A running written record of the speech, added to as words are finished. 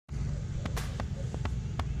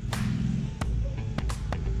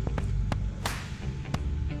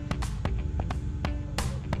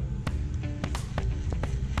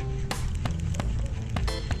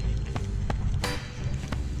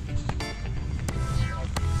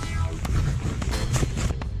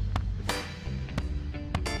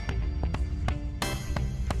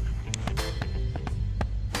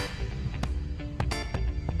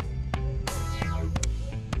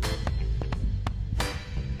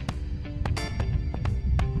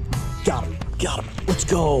Got him. Got him. Let's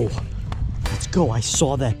go. Let's go. I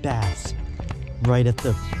saw that bass right at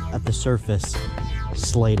the surface.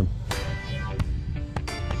 Slayed him.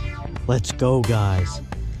 Let's go, guys.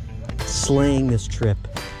 Slaying this trip.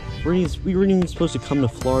 We weren't even supposed to come to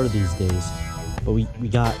Florida these days, but we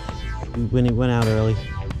went out early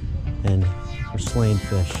and we're slaying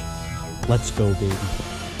fish. Let's go, baby.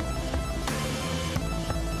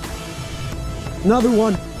 Another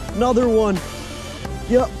one. Another one.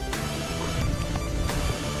 Yep.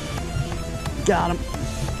 Got him.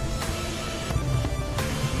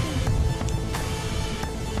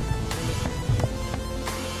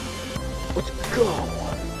 Let's go.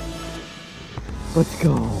 Let's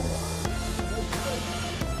go.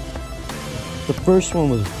 The first one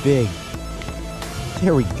was big.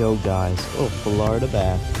 There we go, guys. Oh, Florida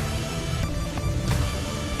bass.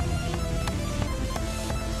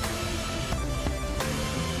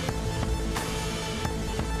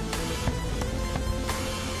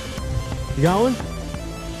 You got one?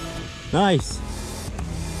 Nice.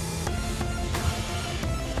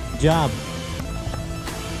 Good job.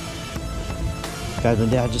 Guys, my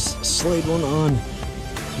dad just slayed one on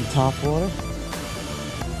some top water.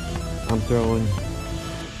 I'm throwing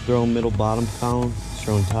middle bottom column,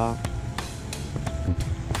 throwing top.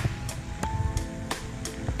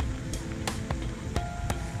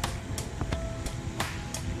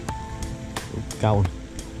 Got one.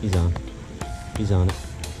 He's on. He's on it.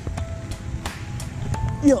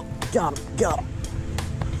 Yo, got him, got him.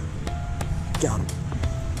 Got him.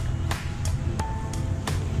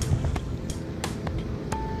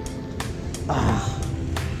 Ah.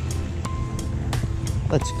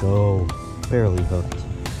 Let's go. Barely hooked.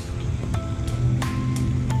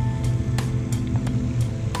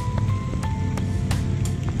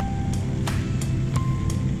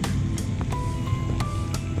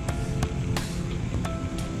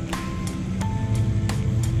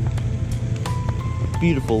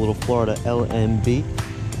 Beautiful little Florida LMB.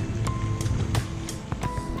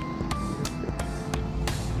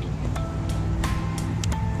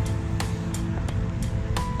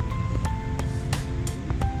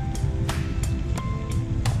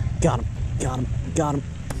 Got him, got him, got him.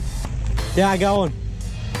 Yeah, I got one.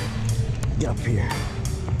 Get up here.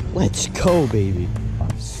 Let's go, baby.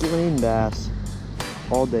 Slaying bass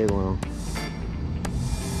all day long.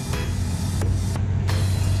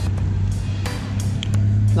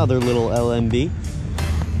 Another little LMB.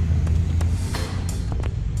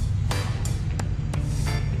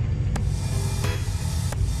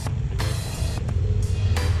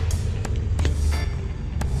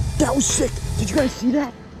 That was sick. Did you guys see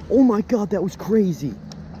that? Oh my God, that was crazy.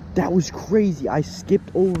 That was crazy. I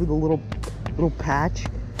skipped over the little patch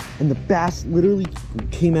and the bass literally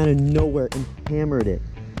came out of nowhere and hammered it.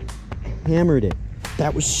 Hammered it.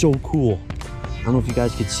 That was so cool. I don't know if you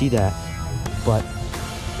guys could see that, but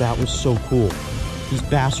that was so cool. These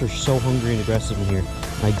bass are so hungry and aggressive in here.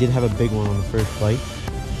 And I did have a big one on the first bite,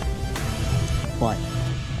 but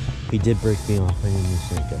he did break me off. I didn't use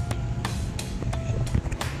Senko.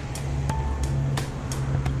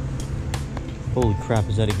 Holy crap,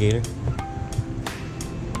 is that a gator?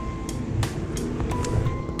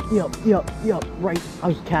 Yep, right. I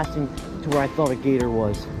was casting to where I thought a gator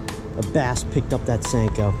was. A bass picked up that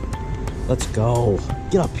Senko. Let's go.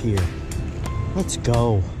 Get up here. Let's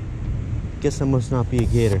go. Guess that must not be a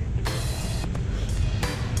gator.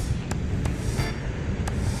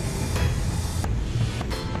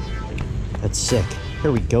 That's sick.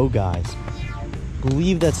 Here we go, guys.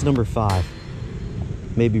 Believe that's number 5.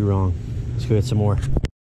 Maybe wrong. Let's go get some more.